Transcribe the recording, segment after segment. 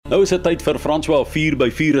Nou is dit tyd vir Francois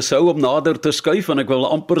 4x4 Rossouw om nader te skuif en ek wil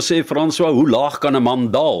amper sê, Francois, hoe laag kan 'n man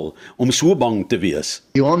daal om so bang te wees?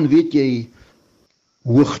 Johan, weet jy,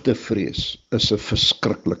 hoogtevrees is 'n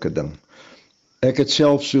verskriklike ding. Ek het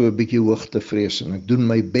self so 'n bietjie hoogtevrees en ek doen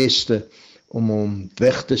my beste om hom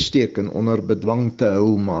weg te steek en onder bedwang te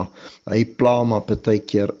hou, maar hy pla maar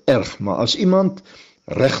partykeer erg. Maar as iemand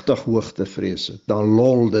regtig hoogtevrees het, dan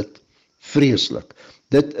lol dit vreeslik.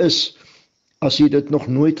 Dit is, as jy dit nog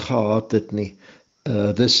nooit gehad het nie,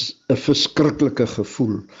 dis 'n verskriklike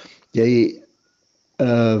gevoel. Jy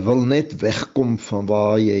wil net wegkom van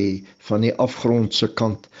waar jy, van die afgrondse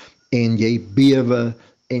kant, en jy bewe,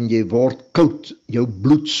 en jy word koud, jou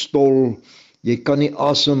bloed stol, jy kan nie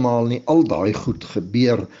asemhaal nie, al daai goed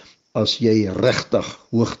gebeur as jy regtig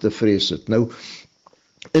hoogtevrees het. Nou,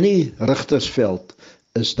 in die Rigtersveld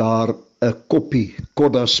is daar 'n koppie,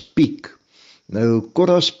 Koddas Piek. Nou,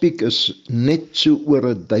 Koddas Piek is net so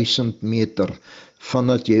oor 1000 meter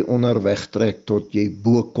vandat jy onderweg trek tot jy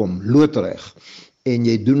bo kom, loodreg. En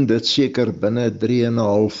jy doen dit seker binne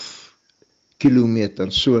 3,5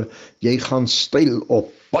 kilometer. So, jy gaan styl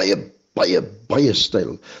op, baie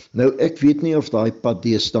styl. Nou, ek weet nie of daai pad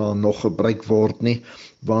deesdae nog gebruik word nie,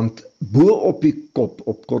 want bo op die kop,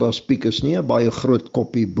 op Koddas Piek, is nie 'n baie groot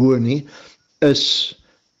koppie bo nie, is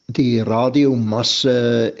die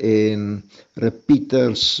radiomasse en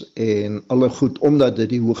repeaters en alle goed, omdat dit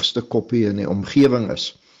die hoogste koppie in die omgewing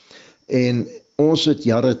is. En ons het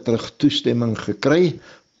jare terug toestemming gekry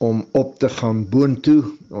om op te gaan boontoe.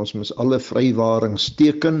 Ons moes alle vrywarings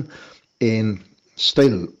teken en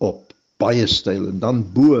styl op, baie styl. En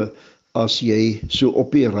dan bo, as jy so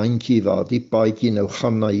op die randjie waar die paadjie nou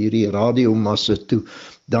gaan na hierdie radiomasse toe,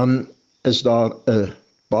 dan is daar 'n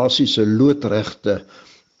basiese loodregte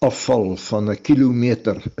afval van 'n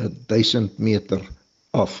kilometer, 1000 meter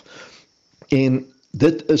af. En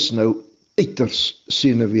dit is nou uiters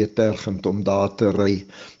senuweetergend om daar te ry.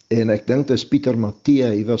 En ek dink dis Pieter Matthee,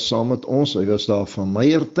 hy was saam met ons, hy was daar van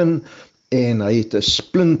Meyerton, en hy het 'n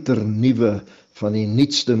splinter nuwe van die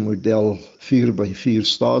nuutste model 4x4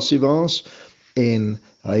 stasiewaens, en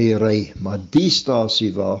hy ry, maar die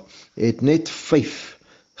stasiewa het net 5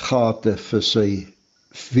 gate vir sy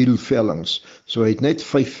wielvellings, so hy het net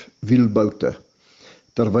 5 wielboute,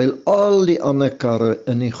 terwyl al die ander karre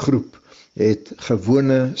in die groep het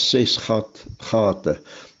gewone 6 gate.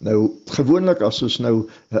 Nou, gewoonlik as ons nou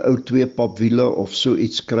 'n ou 2-pap wiele of so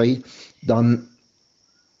iets kry, dan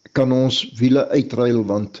kan ons wiele uitruil,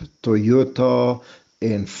 want Toyota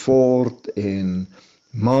en Ford en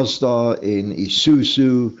Mazda en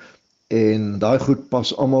Isuzu en daai goed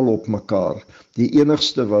pas almal op mekaar. Die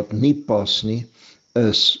enigste wat nie pas nie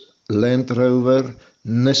is Land Rover,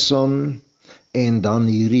 Nissan en dan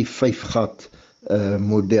hierdie 5-gat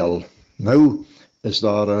model. Nou is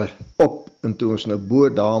daar 'n op, en toe ons nou bo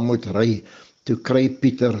daar moet ry, toe kry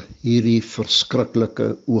Pieter hierdie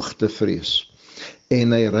verskriklike hoogtevrees.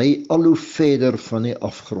 En hy ry al hoe verder van die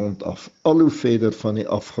afgrond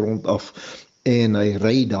af, en hy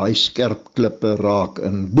ry daai skerp klippe raak,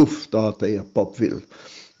 en boef, daar het hy 'n papwiel.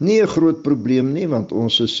 Nie 'n groot probleem nie, want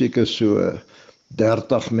ons is seker so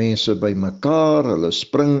 30 mense by mekaar, hulle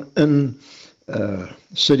spring in,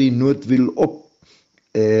 sit die noodwiel op,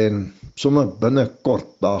 en sommer binnekort,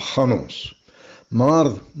 daar gaan ons.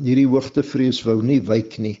 Maar hierdie hoogtevrees wou nie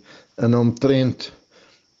wyk nie, en omtrent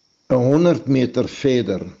 100 meter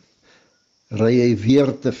verder ry hy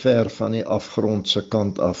weer te ver van die afgrondse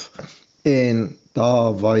kant af, en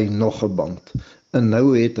daar waai nog 'n band. En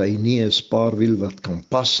nou het hy nie 'n spaarwiel wat kan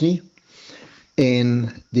pas nie, en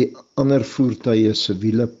die ander voertuie se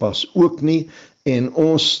wiele pas ook nie, en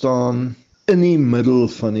ons staan in die middel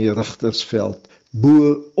van die Rigtersveld,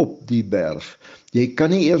 bo op die berg. Jy kan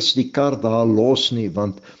nie eers die kar daar los nie,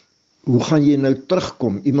 want hoe gaan jy nou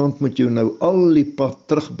terugkom? Iemand moet jou nou al die pad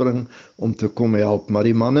terugbring om te kom help, maar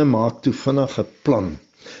die manne maak toe vinnig 'n plan.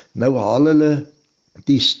 Nou haal hulle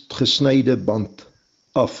die gesnyde band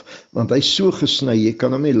af, want hy is so gesny, jy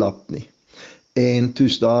kan hom nie lap nie. En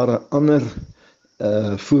toe's daar 'n ander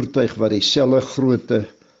voertuig wat dieselfde grootte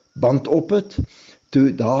band op het,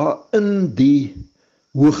 toe daar in die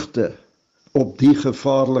hoogte, op die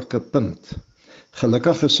gevaarlike punt.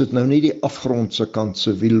 Gelukkig is dit nou nie die afgrondse kant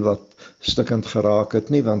se wiel wat stukkend geraak het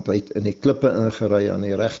nie, want hy het in die klippe ingery aan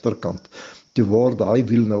die regterkant. Toe word daai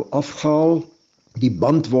wiel nou afgehaal, die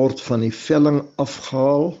band word van die velling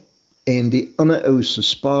afgehaal, en die ander ou se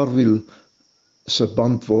spaarwiel se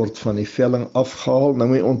band word van die velling afgehaal. Nou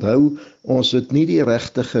moet onthou, ons het nie die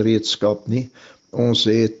regte gereedskap nie. Ons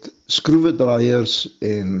het skroewedraaiers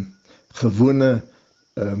en gewone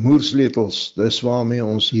moerslepels, dis waarmee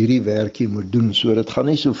ons hierdie werkie moet doen, so dit gaan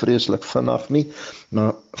nie so vreeslik vinnig nie,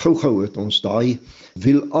 maar gou het ons daai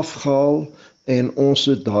wiel afgehaal, en ons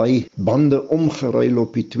het daai bande omgeruil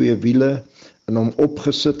op die 2 wiele, en hom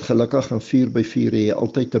opgesit, gelukkig in 4x4 het jy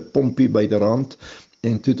altyd 'n pompie by die rand,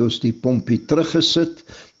 en toe het ons die pompie teruggesit,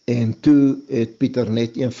 en toe het Pieter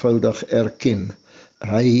net eenvoudig erken,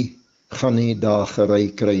 hy gaan nie daar gery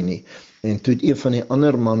kry nie, en toe het een van die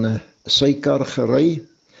ander manne sy kar gery,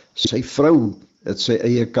 sy vrou het sy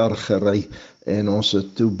eie kar gery, en ons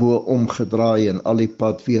het toe bo omgedraai en al die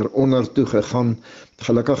pad weer onder toe gegaan.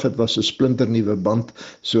 Gelukkig het was 'n splinternuwe band,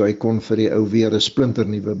 so hy kon vir die ou weer 'n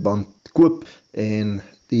splinternuwe band koop, en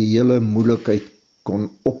die hele moeilikheid kon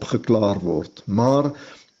opgeklaar word. Maar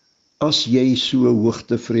as jy so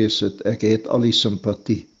hoogtevrees het, ek het al die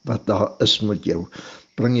simpatie wat daar is met jou,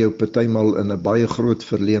 bring jou partymal in 'n baie groot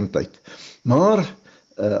verleentheid. Maar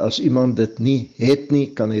as iemand dit nie het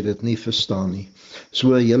nie, kan hy dit nie verstaan nie.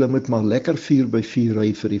 So julle moet maar lekker 4x4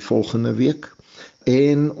 ry vir die volgende week.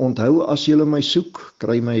 En onthou, as julle my soek,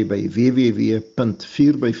 kry my by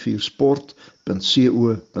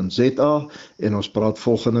www.4x4sport.co.za, en ons praat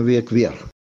volgende week weer.